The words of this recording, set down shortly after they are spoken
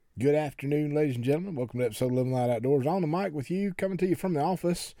Good afternoon, ladies and gentlemen. Welcome to episode 11 Light Outdoors. On the mic with you, coming to you from the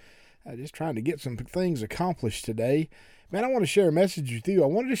office. Just trying to get some things accomplished today. Man, I want to share a message with you. I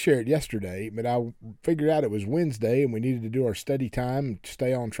wanted to share it yesterday, but I figured out it was Wednesday and we needed to do our study time and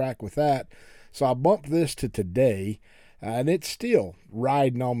stay on track with that. So I bumped this to today, and it's still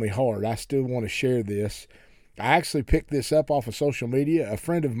riding on me hard. I still want to share this. I actually picked this up off of social media. A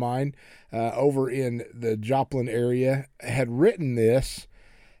friend of mine over in the Joplin area had written this.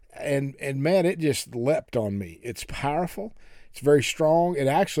 And man, it just leapt on me. It's powerful. It's very strong. And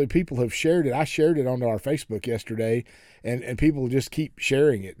actually, people have shared it. I shared it onto our Facebook yesterday, and people just keep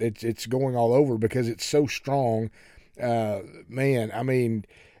sharing it. It's going all over because it's so strong. Man, I mean,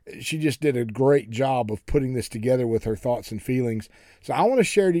 she just did a great job of putting this together with her thoughts and feelings. So I want to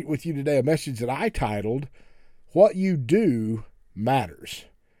share with you today a message that I titled, "What You Do Matters."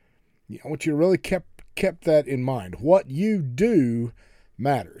 I want you to really kept that in mind. What you do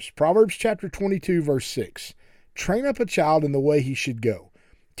matters. Proverbs chapter 22, verse 6. Train up a child in the way he should go,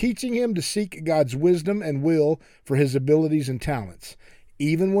 teaching him to seek God's wisdom and will for his abilities and talents.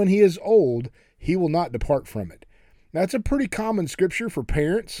 Even when he is old, he will not depart from it. That's a pretty common scripture for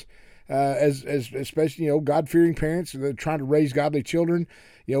parents, as especially, God-fearing parents that are trying to raise godly children.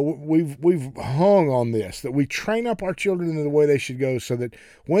 We've hung on this, that we train up our children in the way they should go so that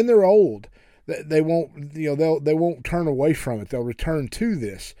when they're old, they won't, they won't turn away from it. They'll return to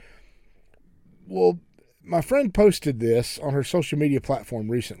this. Well, my friend posted this on her social media platform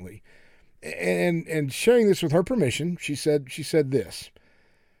recently, and sharing this with her permission, she said this.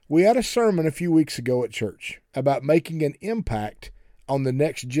 We had a sermon a few weeks ago at church about making an impact on the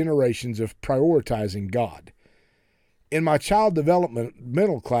next generations of prioritizing God. In my child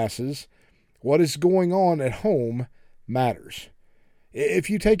developmental classes, what is going on at home matters. If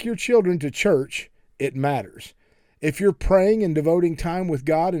you take your children to church, it matters. If you're praying and devoting time with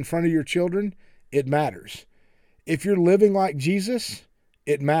God in front of your children, it matters. If you're living like Jesus,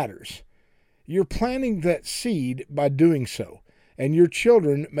 it matters. You're planting that seed by doing so, and your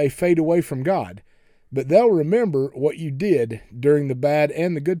children may fade away from God, but they'll remember what you did during the bad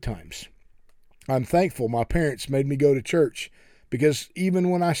and the good times. I'm thankful my parents made me go to church, because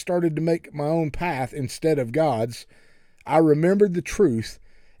even when I started to make my own path instead of God's, I remembered the truth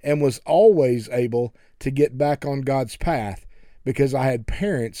and was always able to get back on God's path because I had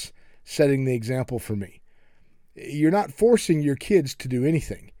parents setting the example for me. You're not forcing your kids to do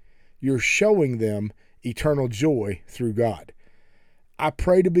anything. You're showing them eternal joy through God. I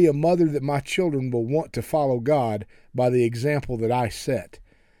pray to be a mother that my children will want to follow God by the example that I set.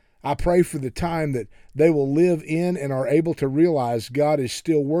 I pray for the time that they will live in and are able to realize God is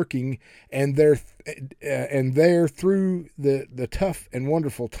still working and there through the tough and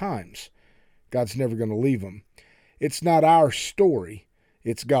wonderful times. God's never going to leave them. It's not our story,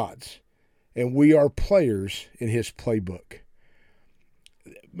 it's God's. And we are players in his playbook.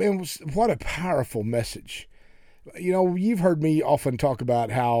 Man, what a powerful message. You've heard me often talk about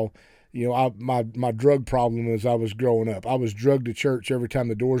how my drug problem as I was growing up. I was drugged to church every time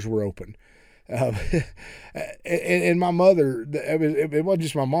the doors were open. And my mother, it wasn't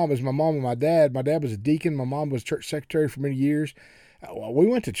just my mom, it was my mom and my dad. My dad was a deacon. My mom was church secretary for many years. We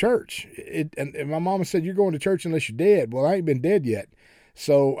went to church. And my mama said, "You're going to church unless you're dead." Well, I ain't been dead yet.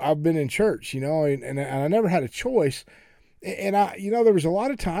 So I've been in church, and I never had a choice. And there was a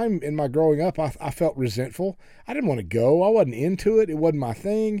lot of time in my growing up, I felt resentful. I didn't want to go. I wasn't into it. It wasn't my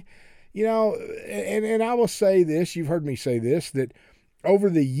thing. And I will say this, you've heard me say this, that over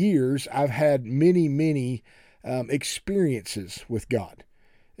the years, I've had many, many experiences with God,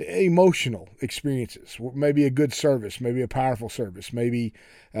 emotional experiences, maybe a good service, maybe a powerful service, maybe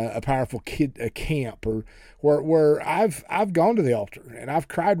a powerful camp, or where I've gone to the altar and I've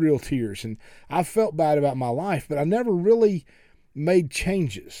cried real tears and I've felt bad about my life, but I never really made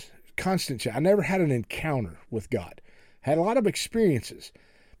changes, constant change. I never had an encounter with God. Had a lot of experiences,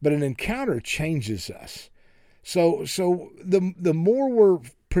 but an encounter changes us. So the more we're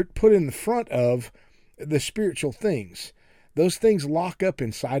put in the front of the spiritual things, those things lock up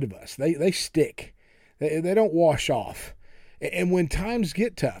inside of us. They stick. They don't wash off. And when times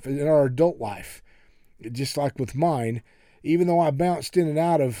get tough in our adult life, just like with mine, even though I bounced in and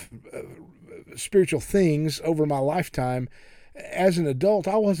out of spiritual things over my lifetime, as an adult,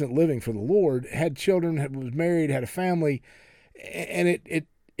 I wasn't living for the Lord. Had children, was married, had a family, and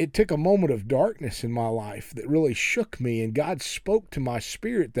it took a moment of darkness in my life that really shook me, and God spoke to my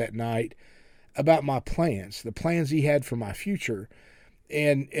spirit that night about my plans, the plans he had for my future.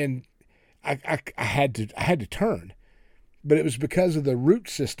 And I had to turn, but it was because of the root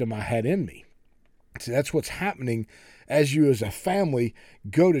system I had in me. See, that's what's happening as you as a family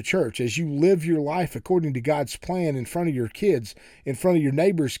go to church, as you live your life according to God's plan in front of your kids, in front of your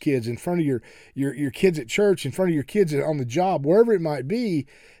neighbor's kids, in front of your kids at church, in front of your kids on the job, wherever it might be.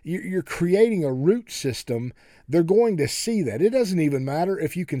 You're creating a root system. They're going to see that. It doesn't even matter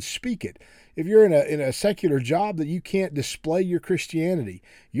if you can speak it. If you're in a secular job that you can't display your Christianity,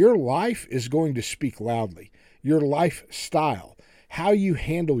 your life is going to speak loudly. Your lifestyle, how you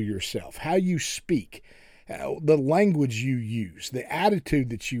handle yourself, how you speak, the language you use, the attitude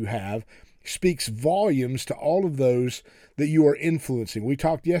that you have speaks volumes to all of those that you are influencing. We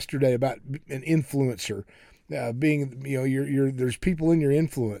talked yesterday about an influencer being, there's people in your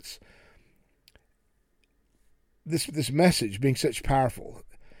influence. This message being such powerful.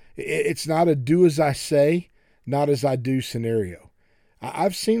 It's not a do as I say, not as I do scenario.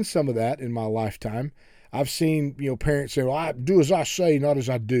 I've seen some of that in my lifetime. I've seen, parents say, well, I do as I say, not as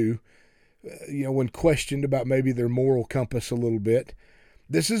I do, when questioned about maybe their moral compass a little bit.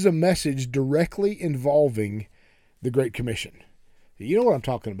 This is a message directly involving the Great Commission. You know what I'm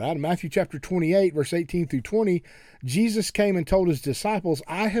talking about. In Matthew chapter 28, verse 18 through 20, Jesus came and told his disciples,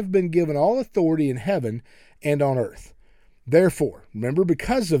 I have been given all authority in heaven and on earth. Therefore, remember,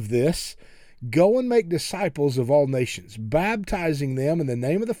 because of this, go and make disciples of all nations, baptizing them in the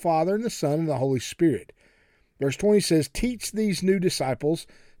name of the Father and the Son and the Holy Spirit. Verse 20 says, teach these new disciples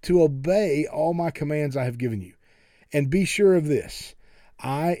to obey all my commands I have given you. And be sure of this,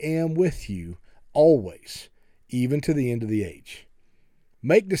 I am with you always, even to the end of the age.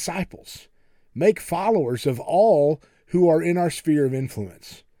 Make disciples. Make followers of all who are in our sphere of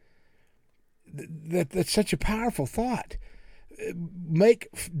influence. That's such a powerful thought. Make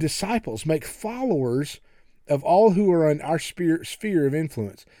disciples, make followers of all who are in our sphere of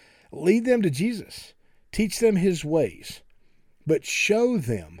influence. Lead them to Jesus. Teach them his ways, but show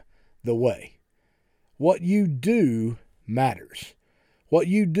them the way. What you do matters. What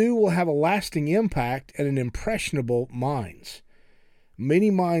you do will have a lasting impact and an impressionable minds.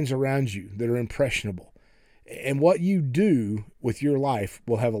 Many minds around you that are impressionable. And what you do with your life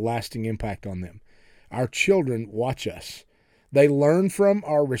will have a lasting impact on them. Our children watch us. They learn from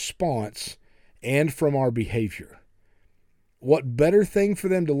our response and from our behavior. What better thing for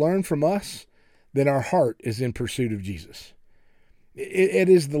them to learn from us than our heart is in pursuit of Jesus? It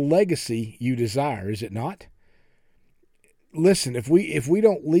is the legacy you desire, is it not? Listen, if we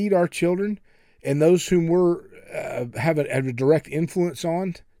don't lead our children and those whom we're have a direct influence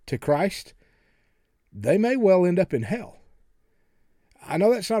on to Christ, they may well end up in hell. I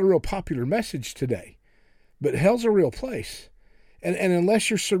know that's not a real popular message today, but hell's a real place. And unless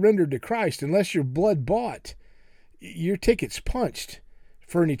you're surrendered to Christ, unless you're blood bought, your ticket's punched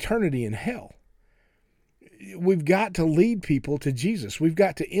for an eternity in hell. We've got to lead people to Jesus. We've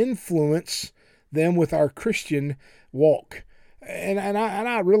got to influence them with our Christian walk. And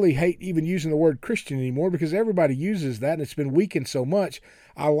I really hate even using the word Christian anymore because everybody uses that and it's been weakened so much.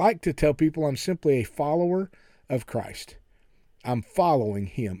 I like to tell people I'm simply a follower of Christ. I'm following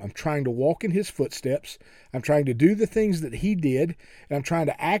him. I'm trying to walk in his footsteps. I'm trying to do the things that he did, and I'm trying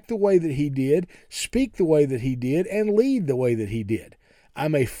to act the way that he did, speak the way that he did, and lead the way that he did.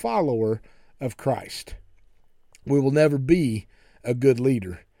 I'm a follower of Christ. We will never be a good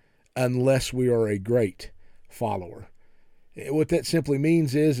leader unless we are a great follower. What that simply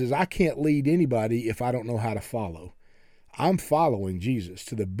means is I can't lead anybody if I don't know how to follow. I'm following Jesus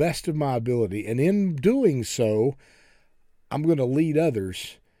to the best of my ability, and in doing so, I'm going to lead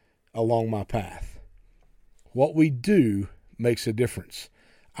others along my path. What we do makes a difference.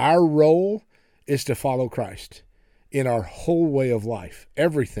 Our role is to follow Christ in our whole way of life.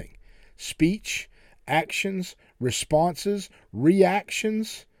 Everything. Speech, actions, responses,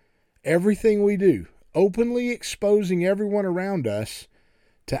 reactions, everything we do. Openly exposing everyone around us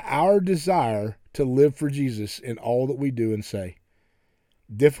to our desire to live for Jesus in all that we do and say.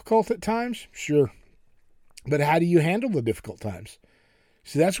 Difficult at times? Sure. But how do you handle the difficult times?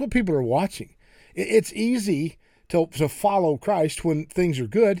 See, that's what people are watching. It's easy to follow Christ when things are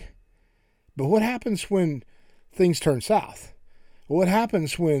good, but what happens when things turn south? What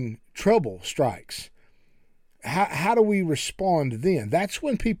happens when trouble strikes? How do we respond then? That's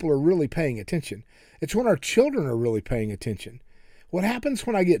when people are really paying attention. It's when our children are really paying attention. What happens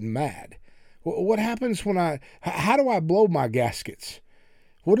when I get mad? What happens when how do I blow my gaskets?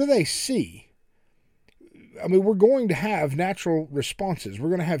 What do they see? I mean, we're going to have natural responses. We're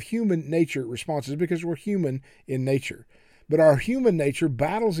going to have human nature responses because we're human in nature. But our human nature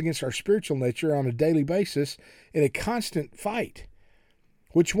battles against our spiritual nature on a daily basis in a constant fight.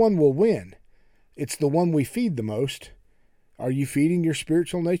 Which one will win? It's the one we feed the most. Are you feeding your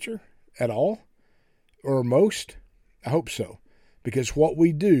spiritual nature at all? or most? I hope so, because what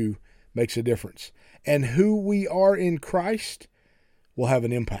we do makes a difference. And who we are in Christ will have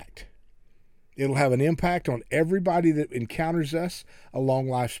an impact. It'll have an impact on everybody that encounters us along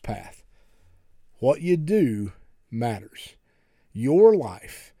life's path. What you do matters. Your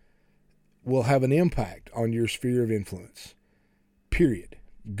life will have an impact on your sphere of influence. Period.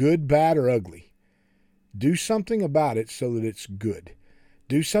 Good, bad, or ugly. Do something about it so that it's good.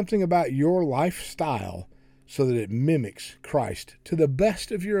 Do something about your lifestyle so that it mimics Christ to the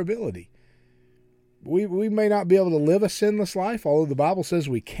best of your ability. We may not be able to live a sinless life, although the Bible says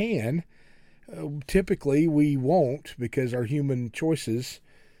we can. Typically, we won't, because our human choices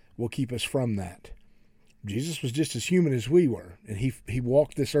will keep us from that. Jesus was just as human as we were, and he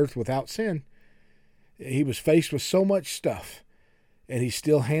walked this earth without sin. He was faced with so much stuff, and he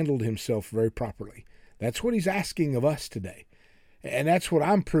still handled himself very properly. That's what he's asking of us today, and that's what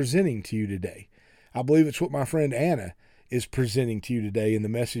I'm presenting to you today. I believe it's what my friend Anna is presenting to you today in the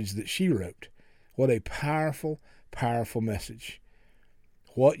message that she wrote. What a powerful, powerful message.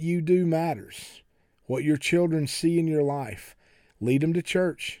 What you do matters. What your children see in your life. Lead them to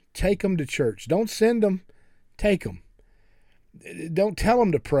church. Take them to church. Don't send them. Take them. Don't tell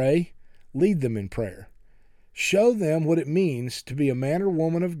them to pray. Lead them in prayer. Show them what it means to be a man or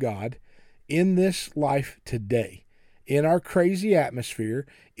woman of God in this life today. In our crazy atmosphere,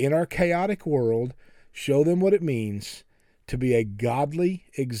 in our chaotic world, show them what it means to be a godly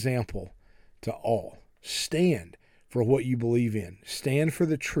example to all. Stand for what you believe in. Stand for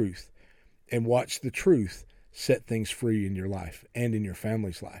the truth and watch the truth set things free in your life and in your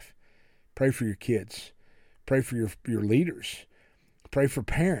family's life. Pray for your kids. Pray for your leaders. Pray for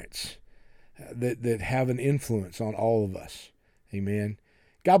parents that have an influence on all of us. Amen.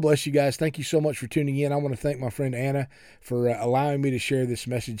 God bless you guys. Thank you so much for tuning in. I want to thank my friend Anna for allowing me to share this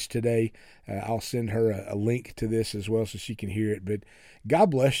message today. I'll send her a link to this as well so she can hear it. But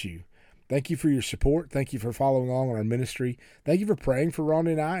God bless you. Thank you for your support. Thank you for following along on our ministry. Thank you for praying for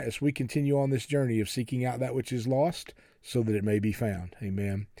Rhonda and I as we continue on this journey of seeking out that which is lost so that it may be found.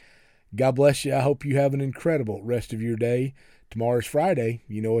 Amen. God bless you. I hope you have an incredible rest of your day. Tomorrow's Friday.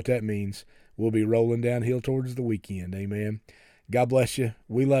 You know what that means. We'll be rolling downhill towards the weekend. Amen. God bless you.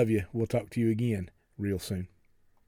 We love you. We'll talk to you again real soon.